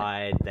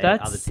tied. The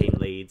That's- other team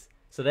leads,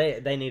 so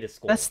they need a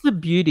score. That's the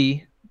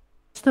beauty.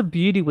 That's the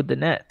beauty with the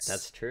Nets.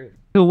 That's true.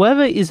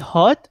 Whoever is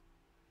hot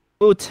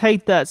will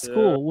take that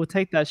score, Yeah. will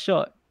take that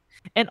shot.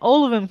 And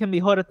all of them can be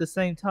hot at the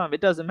same time.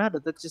 It doesn't matter.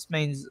 That just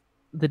means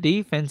the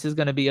defense is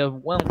going to be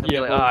overwhelmed. They'll be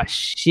Yeah, like, well,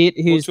 shit,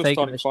 who's What's your taking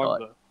starting the five shot?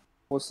 though?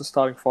 What's the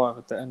starting 5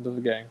 at the end of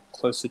the game?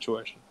 Close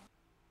situation.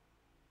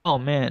 Oh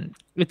man,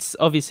 it's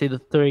obviously the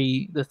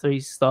three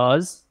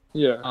stars.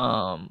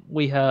 Yeah.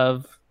 We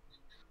have.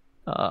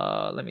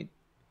 Let me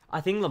I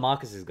think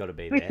LaMarcus has got to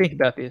be think there.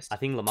 about this. I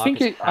think LaMarcus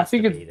think it- I has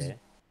think to it- be there.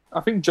 I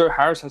think Joe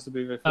Harris has to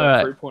be there for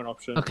Alright. that 3-point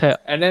option. Okay,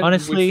 And then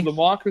honestly- with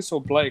LaMarcus or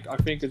Blake, I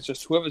think it's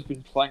just whoever's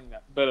been playing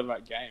that better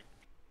that game.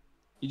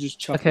 You just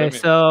chuck okay, them in.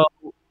 so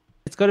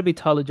it's got to be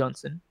Tyler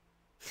Johnson,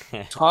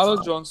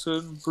 Tyler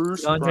Johnson,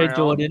 Bruce DeAndre Brown,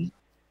 Jordan,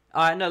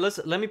 All right, no.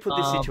 Let me put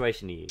this Um,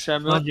 situation to you.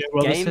 Shamrock. DeAndre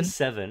Robertson. Game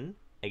 7,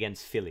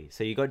 against Philly.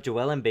 So you got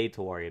Joel Embiid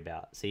to worry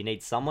about. So you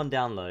need someone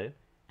down low,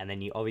 and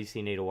then you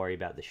obviously need to worry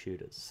about the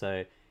shooters.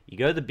 So you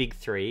go the big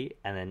three,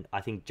 and then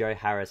I think Joe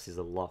Harris is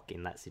a lock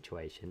in that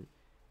situation.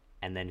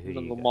 And then who do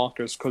And you go?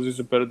 LaMarcus, because he's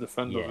a better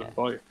defender Yeah. than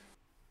Blake.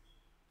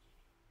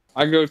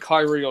 I go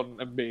Kyrie on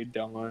Embiid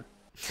down low.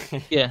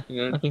 Yeah,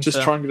 You know, I think just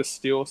so. try and get a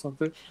steal or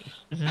something.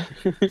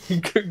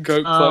 Mhm.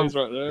 Go plays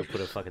right there. You'll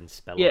put a fucking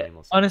spell on Yeah, him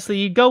or something. honestly,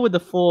 you go with the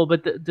 4,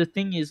 but the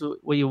thing is,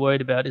 what you're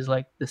worried about is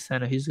like the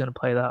center. Who's going to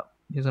play that?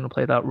 Who's going to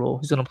play that role?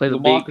 Who's going to play the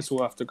big? LaMarcus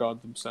will have to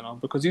guard them center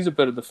because he's a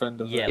better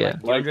defender. Yeah, than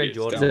like Blake DeAndre is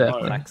Jordan down and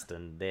low.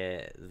 Claxton,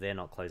 they're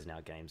not closing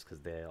out games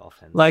because their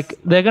offense. Like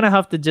they're going to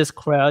have to just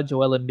crowd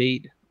Joel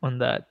Embiid on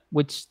that,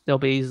 which they'll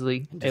be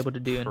easily Just able to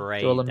do. And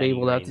pray Joel Danny Embiid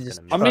will have to Green's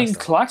just. gonna I miss mean,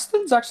 Trust.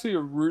 Claxton's actually a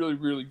really,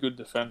 really good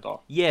defender.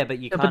 yeah, but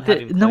you Yeah, can't but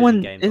have him no closing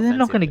one. games They're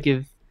not going to offensively.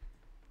 give.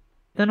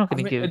 They're not I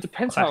going to mean, give. it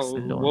depends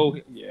Claxton how doing well.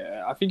 it.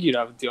 Yeah, I think you'd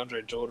have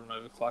DeAndre Jordan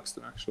over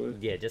Claxton actually.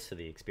 Yeah, just for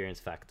the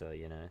experience factor,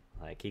 you know,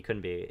 like he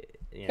couldn't be.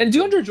 You know, And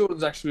DeAndre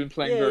Jordan's actually been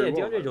playing yeah, very yeah,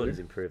 well. DeAndre lately. Jordan's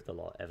improved a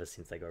lot ever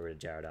since they got rid of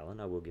Jared Allen.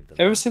 I will give them.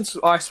 Ever that. since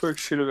I spoke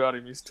shit about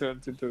him, he's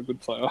turned into a good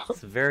player.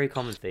 It's a very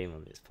common theme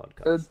on this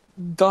podcast.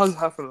 It does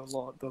happen a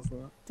lot, doesn't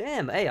it?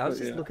 Damn, hey, I was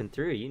But just yeah. looking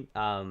through.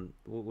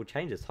 We'll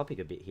change this topic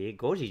a bit here.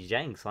 Gorgie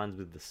Zhang signs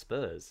with the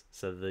Spurs,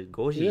 so the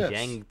Gorgie Yes.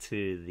 Zhang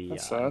to the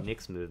That's sad.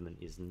 Knicks movement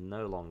is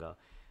no longer.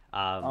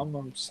 I'm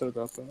upset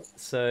about that.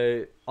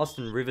 So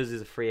Austin Rivers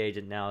is a free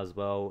agent now as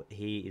well.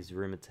 He is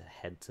rumored to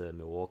head to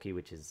Milwaukee,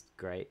 which is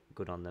great.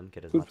 Good on them.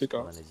 Get as Good much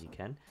pickup. talent as you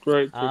can.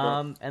 Great.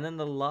 pickup. And then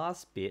the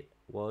last bit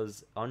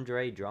was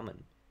Andre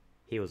Drummond.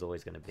 He was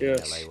always going to be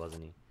Yes. in LA,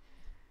 wasn't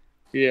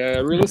he?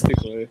 Yeah,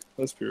 realistically,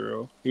 let's be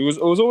real. It was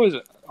always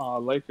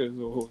Lakers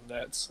or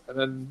Nets, and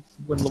then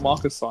when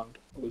LaMarcus signed,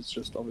 it was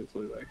just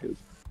obviously Lakers.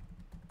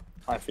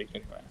 I think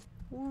anyway.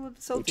 Well, the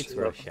Celtics is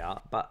were a rough.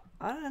 shout, but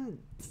I don't.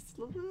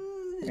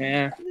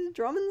 Yeah.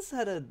 Drummond's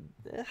had a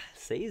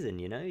season,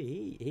 you know.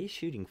 He's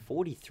shooting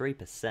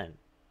 43%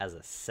 as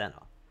a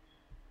center.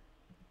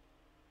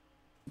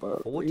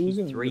 But he was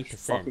in this 43%.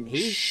 fucking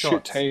His shit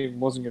shots- team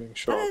wasn't getting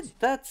shots.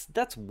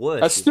 That's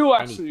worse. That still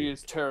if actually anything.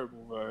 is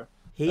terrible, though. That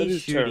He's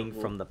is shooting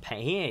terrible. from the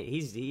paint.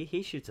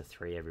 He shoots a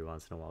 3 every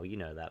once in a while. You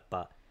know that,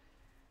 but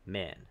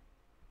man,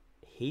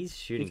 his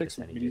shooting takes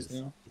some percentage middies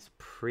now. is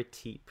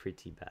pretty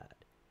bad.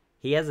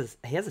 He has a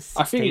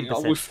I think,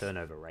 16% with-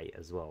 turnover rate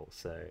as well.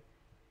 So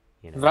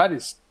you know That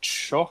is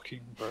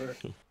shocking, bro.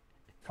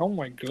 Oh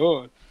my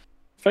god.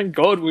 Thank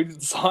God we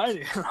didn't sign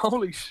him.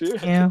 Holy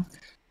shit. Yeah.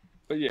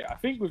 But yeah, I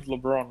think with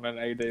LeBron and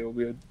AD it will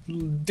be a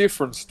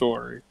different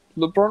story.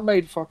 LeBron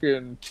made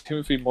fucking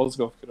Timothy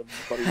Mozgov get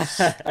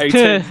a bloody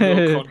 18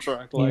 mil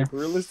contract. Like,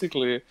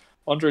 realistically,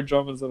 Andre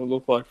Drummond's gonna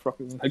look like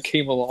fucking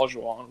Hakeem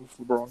Olajuwon with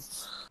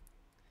LeBron.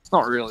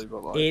 Not really,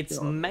 but like... it's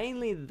you know.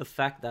 mainly the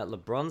fact that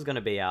LeBron's going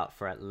to be out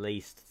for at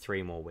least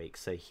 3 more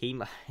weeks, so he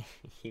might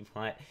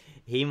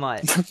he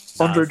might.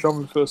 Andre uh,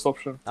 Drummond first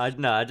option. I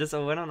went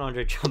on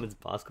Andre Drummond's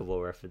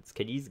basketball reference.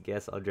 Can you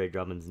guess Andre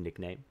Drummond's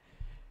nickname?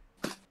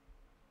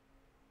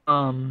 Big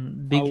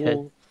I head.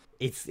 will-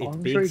 It's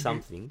Andre big Big-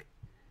 something.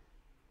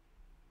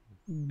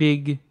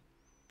 Big.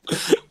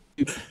 It's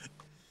an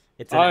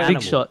Big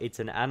animal. shot. It's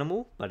an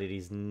animal, but it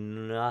is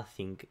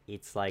nothing.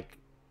 It's like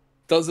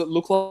Does it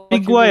look like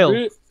Big him a whale.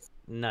 bit?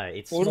 no,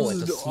 it's What small.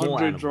 is It's a the small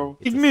Andre animal. Drummond?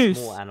 It's Big a moose.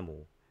 small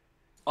animal.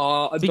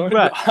 I Big don't.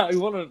 rat. I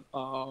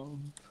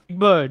want Big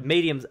bird.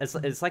 Medium.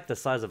 It's like the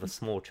size of a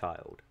small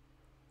child,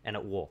 and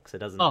it walks. It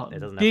doesn't. Oh, it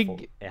doesn't big- have.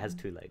 It has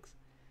 2 legs.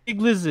 Big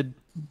lizard.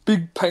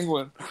 big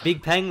penguin.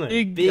 Big penguin.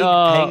 Big, Big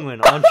uh, penguin.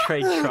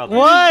 Andre Drummond.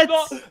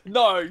 What?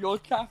 No, you're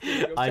capping.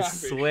 You're I capping.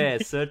 swear.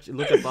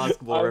 Look at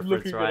basketball I'm reference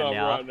looking it right up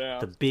now. right now.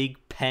 The big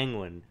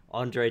penguin.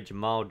 Andre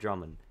Jamal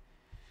Drummond.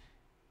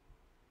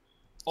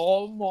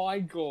 Oh my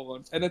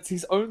god! And it's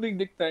his only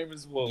nickname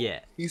as well. Yeah.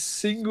 His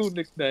single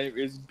nickname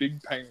is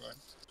Big Penguin.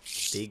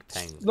 Big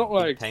penguin. Not Big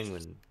like-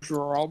 penguin.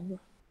 Drum.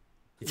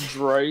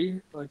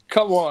 Dre. Like,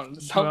 come on. Drum.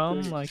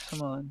 Something. Like,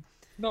 come on.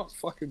 Not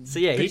fucking. So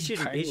yeah, Big he's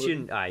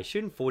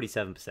shooting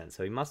 47%.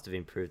 So he must have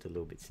improved a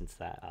little bit since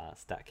that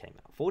stat came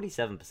out.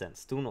 47%,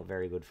 still not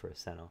very good for a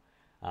center.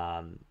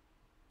 On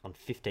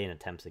 15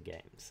 attempts a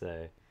game.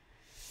 So,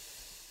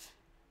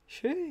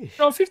 sheesh.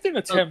 No, 15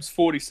 attempts,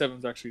 47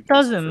 is actually.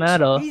 Doesn't decent.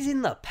 matter He's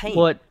in the paint.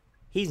 what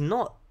He's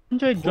not.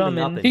 Andre Pulling up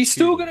Drummond. and- He's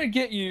still shooting. gonna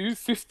get you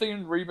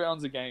 15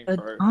 rebounds a game,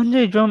 bro.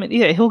 Andre Drummond.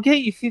 Yeah, he'll get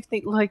you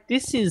 50. Like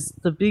this is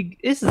a big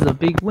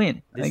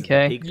win. This is the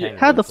Okay. big Yeah. penguin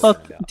How the we're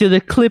talking fuck about. do the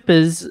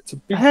Clippers? It's a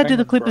big How do the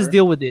penguin, Clippers bro.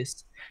 deal with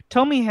this?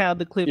 Tell me how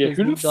the Clippers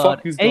who the will fuck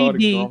guard is guarding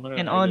AD Drummond and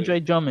and Andre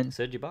Drummond.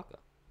 Serge Ibaka.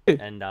 Who?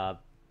 And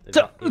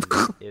So-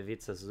 if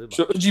it's a Zubac.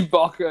 Serge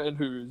Ibaka and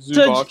who? Serge-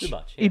 Zubac.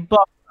 Zubac, yeah.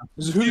 Ibaka.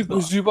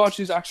 Zubac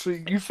is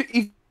actually. If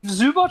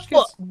Zubac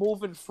gets more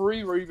than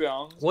 3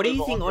 rebounds. What do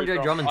you over think Andre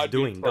Drummond's I'd be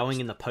doing? impressed. Going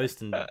in the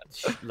post and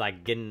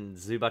like getting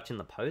Zubac in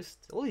the post?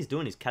 All he's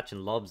doing is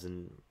catching lobs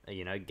and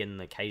getting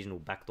the occasional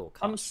backdoor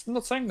cut. I'm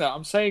not saying that.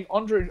 I'm saying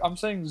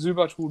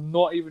Zubac will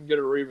not even get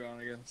a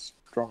rebound against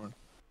Drummond.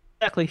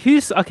 Exactly.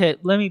 Who's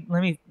Let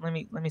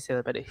me say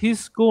that better. Who's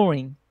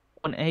scoring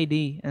on AD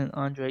and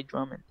Andre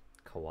Drummond?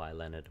 Kawhi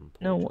Leonard and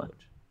Paul No one.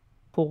 George.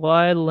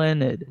 Kawhi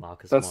Leonard.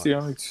 Marcus That's the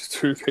only Morris.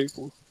 two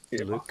people. Yeah,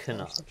 Luke Marcus Kennard.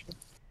 Morris, actually.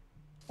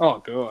 Oh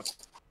god,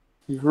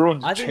 you've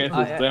ruined I the think,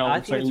 chances down I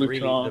between think it's Luke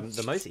really Kennard.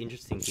 the most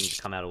interesting thing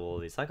to come out of all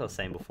of this, like I was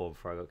saying before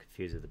I got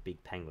confused with the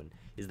Big Penguin,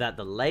 is that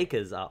the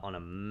Lakers are on a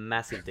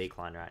massive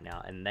decline right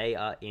now, and they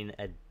are in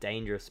a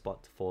dangerous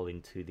spot to fall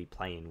into the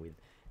play-in with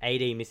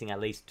AD missing at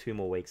least 2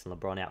 more weeks and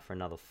LeBron out for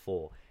another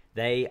 4.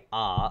 They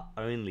are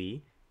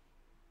only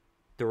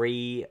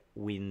 3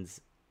 wins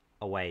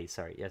away.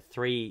 Sorry, yeah,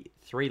 three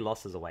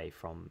losses away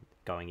from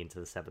going into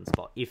the 7th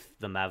spot if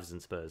the Mavs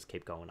and Spurs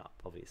keep going up,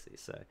 obviously.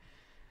 So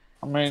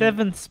I mean,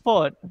 7th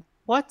spot.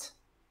 What?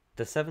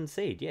 the 7th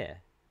seed, yeah.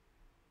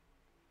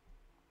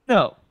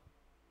 No.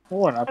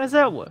 what How does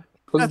that work?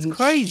 That's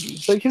crazy.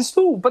 They can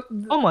still, but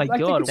Oh my I think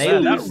god! it's They Wow,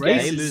 still- that lose,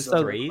 race they is lose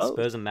so 3, close.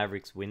 Spurs and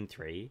Mavericks win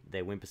 3,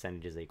 their win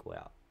percentages equal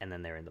out, and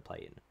then they're in the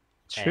play-in.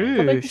 True.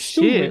 But they can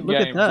still Shit, win look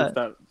at games that. with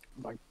that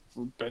like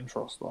bench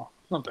roster.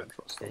 Not bench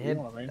roster. You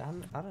know what I mean?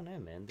 I don't know,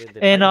 man. They're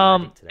And playing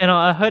Magic today, and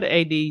I which is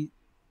heard good.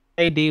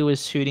 AD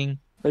was shooting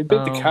They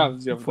beat the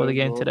Cavs the other before the day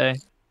game as well.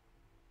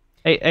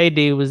 today. AD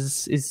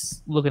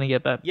is looking to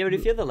get back. Yeah, but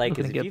if you're the looking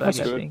Lakers, to if get you back,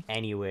 finish I think.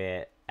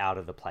 anywhere out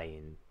of the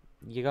play-in,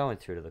 you're going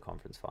through to the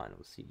conference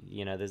finals.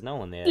 You know, there's no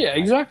one there. Yeah, Like,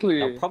 exactly.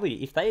 they'll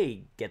probably, if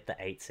they get the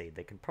 8th seed,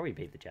 they could probably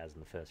beat the Jazz in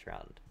the first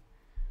round.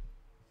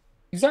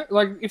 Exactly.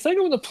 Like if they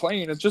go in the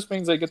plane, it just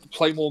means they get to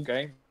play more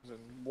games and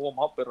warm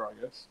up better, I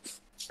guess.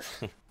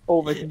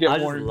 Or they can get I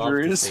more just love to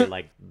injuries. see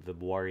like the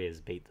Warriors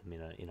beat them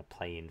in a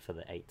play-in for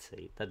the 8th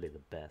seed. That'd be the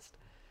best.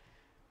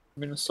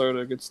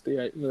 Minnesota gets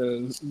the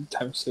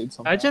 10th seed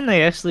somehow. Imagine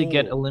they actually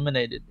get Ooh.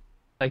 eliminated.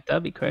 Like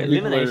that'd be crazy.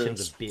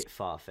 Elimination's Hilarious. a bit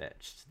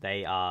far-fetched.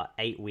 They are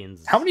 8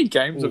 wins. How many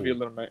games of Ooh.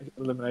 your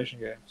elimination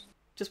games?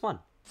 Just one.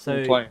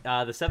 You're So playing.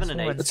 the 7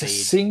 and 8 It's a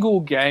seed. single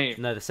game.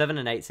 No, the 7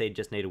 and 8 seed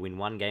just need to win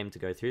 1 game to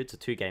go through. It's a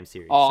 2-game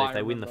series. Oh, so if I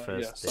they win the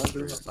remember, first, yes, they're I do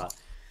through. remember.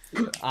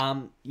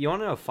 But you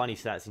want to know a funny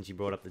stat since you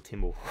brought up the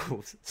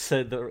Timberwolves?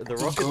 So the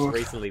Rockets God.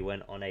 recently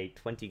went on a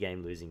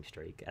 20-game losing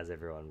streak, as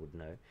everyone would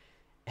know,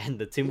 and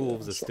the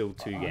Timberwolves are still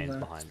 2 games know.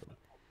 behind them.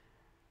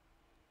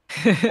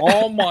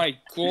 Oh my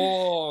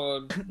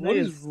god! What They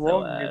is are so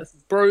wrong, ass.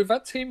 with... bro?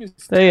 That team is.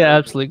 They are terrible.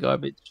 absolute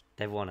garbage.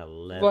 They've won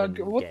 11 Like,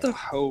 what games. the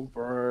hell,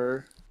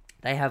 bro?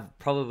 They have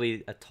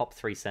probably a top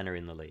 3 center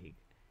in the league,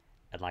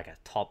 and like a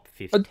top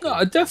 15.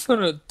 A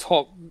definite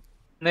top.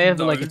 They have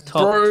No, like a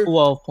top bro.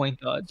 12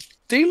 point guard.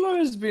 D'Lo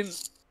has been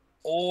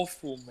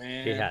awful,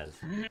 man. He has.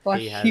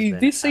 Like He has been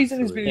this season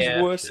has been his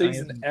absolutely worst shit.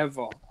 season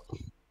ever.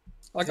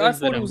 Like He I has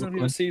thought been it was gonna be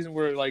a Brooklyn. season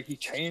where like he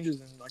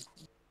changes and like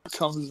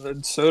becomes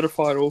a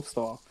certified All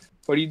Star,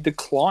 but he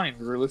declined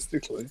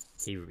realistically.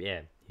 He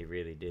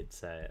really did.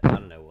 So I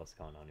don't know what's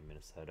going on in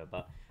Minnesota,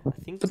 but I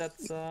think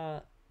that's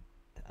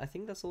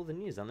all the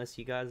news. Unless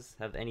you guys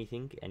have any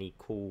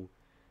cool,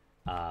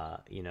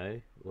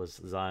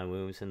 was Zion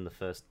Williamson the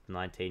first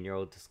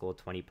 19-year-old to score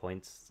 20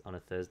 points on a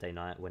Thursday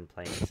night when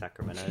playing in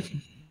Sacramento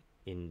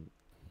in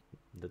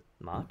the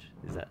March?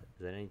 Is that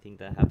anything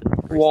that happened?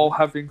 While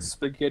having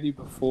spaghetti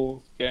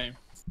before game.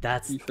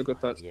 That's You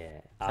forgot that. Yeah.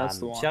 That's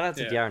the one. Shout out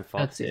to Yeah. De'Aaron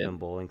Fox. That's He's it. been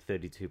balling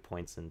 32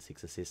 points and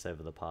 6 assists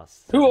over the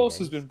past. Who 7 else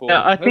has games. been balling?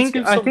 Yeah, I Let's think-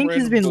 give I some think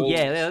he's random been- balls.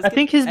 Yeah, let's I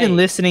think he's been hey,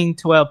 listening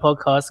to our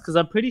podcast because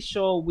I'm pretty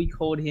sure we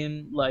called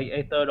him like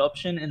a third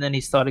option and then he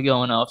started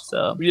going off.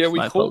 So Yeah,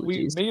 my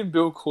apologies. me and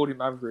Bill called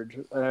him average,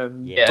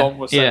 and Yeah. Dom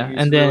was saying Yeah, he's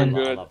and really then-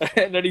 good, I love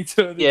and then he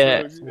turned Yeah,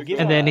 into We'll give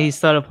and then him- he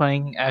started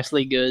playing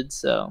actually good.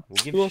 So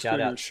We'll give Who else shout can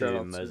we out give a shout to out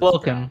to? Moses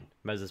Welcome. Brown.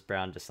 Moses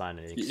Brown just signed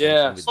an extension.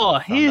 Yes. with oh, the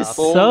he is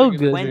Thunder. so Balling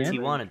good, in the man.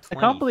 21 and I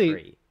can't believe-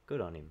 23. Good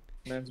on him.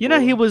 Man's You know,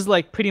 he balling. was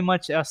like pretty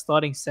much our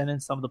starting center in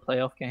some of the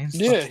playoff games.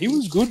 Yeah, he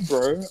was good,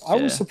 bro. I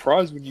Yeah. was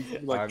surprised when you I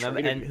like remember,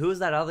 traded and him. who was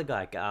that other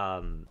guy?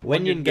 Wenyen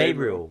Wenyen Gabriel.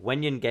 Gabriel.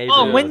 Wenyen Gabriel.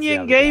 Oh, was the Wenyen other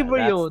guy.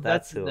 Gabriel,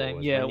 that's who his it name.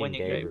 was, Yeah, Wenyen Wenyen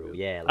Gabriel.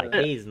 Yeah, like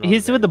he's not.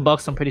 He's a with the very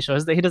Bucks. good I'm pretty sure.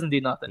 He doesn't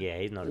do nothing. Yeah,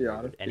 he's not. Yeah, Very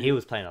I good. And don't he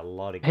was playing a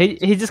lot of He games.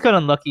 he just got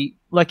unlucky.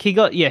 Like he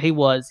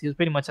was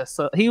pretty much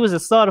he was a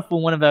starter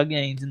for one of our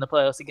games in the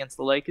playoffs against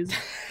the Lakers.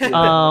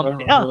 I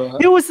remember that.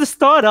 He was the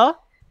starter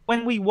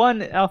when we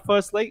won our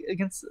first game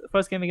against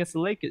the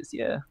Lakers.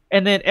 Yeah,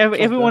 and then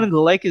everyone of the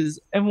Lakers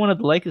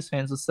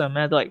fans was so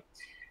mad. Like,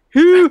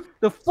 who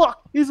the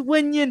fuck is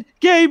Wenyen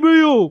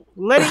Gabriel?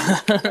 Let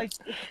him. Like...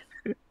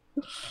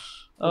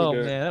 oh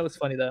Okay. man, that was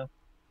funny though.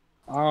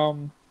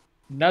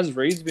 Naz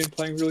Reid's been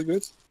playing really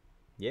good.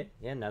 Yeah,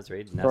 Naz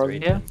Reid. Naz Bro,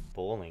 Reid's yeah. been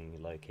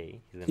balling low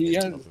key. He's gonna He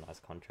get has. himself a nice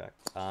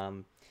contract.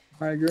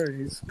 I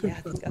agree. He's good. Yeah,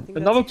 I think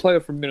Another that's... player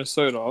from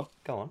Minnesota,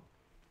 Go on.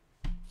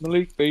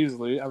 Malik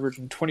Beasley,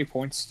 averaging 20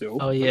 points still.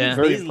 Oh, yeah.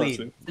 Very Beasley-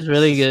 impressive. It's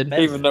really good.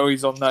 Suspended. Even though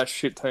he's on that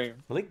shit team.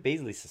 Malik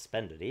Beasley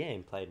suspended. He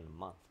ain't played in a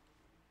month.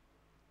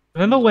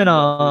 Remember when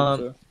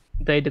So-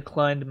 they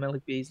declined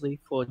Malik Beasley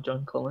for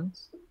John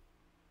Collins?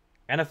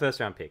 And a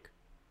first-round pick.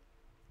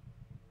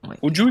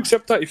 Would you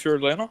accept that if you're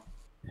Atlanta?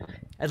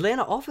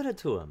 Atlanta offered it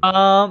to him.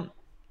 Not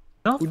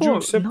Would you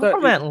accept not that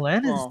from if-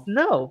 Atlanta's. oh.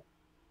 No.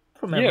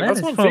 From Yeah, that's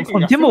Atlanta's. what I'm From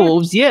thinking. I feel like-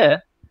 Timberwolves, yeah.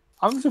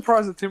 I'm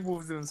surprised the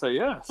Timberwolves didn't say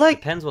yes. Like,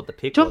 Depends what the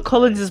pick John was.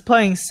 Collins though. is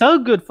playing so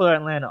good for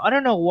Atlanta. I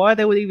don't know why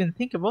they would even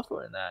think of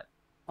offering that.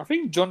 I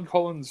think John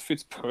Collins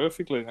fits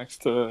perfectly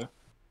next to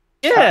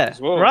Yeah, as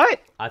well. right.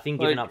 I think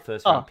giving Like- up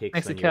first round Oh, picks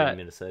next when to you're in Cat.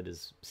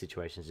 Minnesota's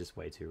situation is just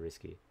way too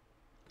risky.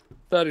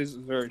 That is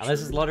very Unless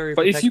true. it's lottery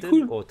But if you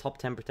protected could- or top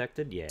 10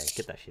 protected, yeah,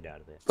 get that shit out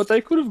of there. But they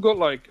could have got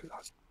like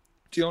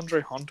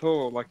DeAndre Hunter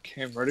or like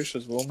Cam Reddish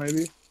as well,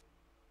 maybe.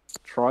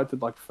 Tried to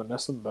like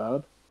finesse them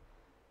bad.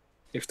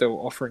 If they were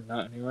offering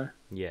that anyway.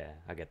 Yeah,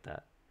 I get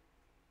that.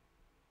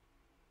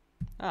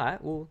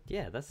 Alright, well,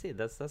 yeah, that's it.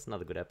 That's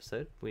another good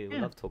episode. We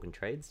Yeah. love talking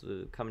trades.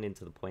 We're coming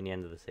into the pointy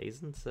end of the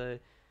season, so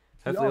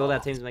hopefully all our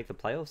teams make the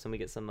playoffs and we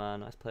get some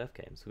nice playoff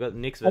games. We've got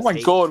Knicks versus my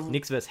Heat. God.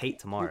 Knicks versus Heat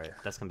tomorrow.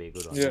 That's gonna be a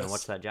good one. You Yes. wanna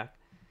watch that, Jack?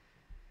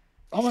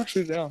 I'm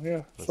actually down,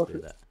 yeah. Let's Fuck do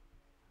it. that.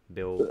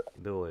 Bill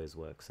always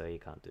works, so you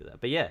can't do that.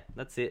 But yeah,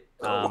 that's it.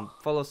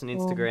 Follow us on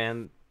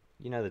Instagram.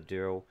 You know the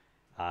drill.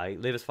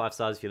 Leave us 5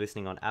 stars if you're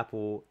listening on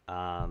Apple.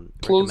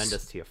 Recommend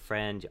us to your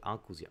friends, your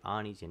uncles, your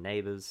aunties, your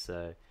neighbors.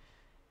 So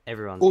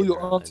everyone's All getting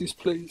your around aunties,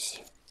 those. please.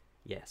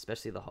 Yeah,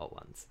 especially the hot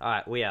ones. All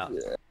right, we out.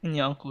 And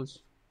your uncles.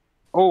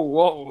 Oh,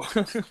 whoa.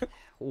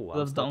 Oh, I'm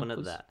Love the stopping at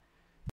uncles. that.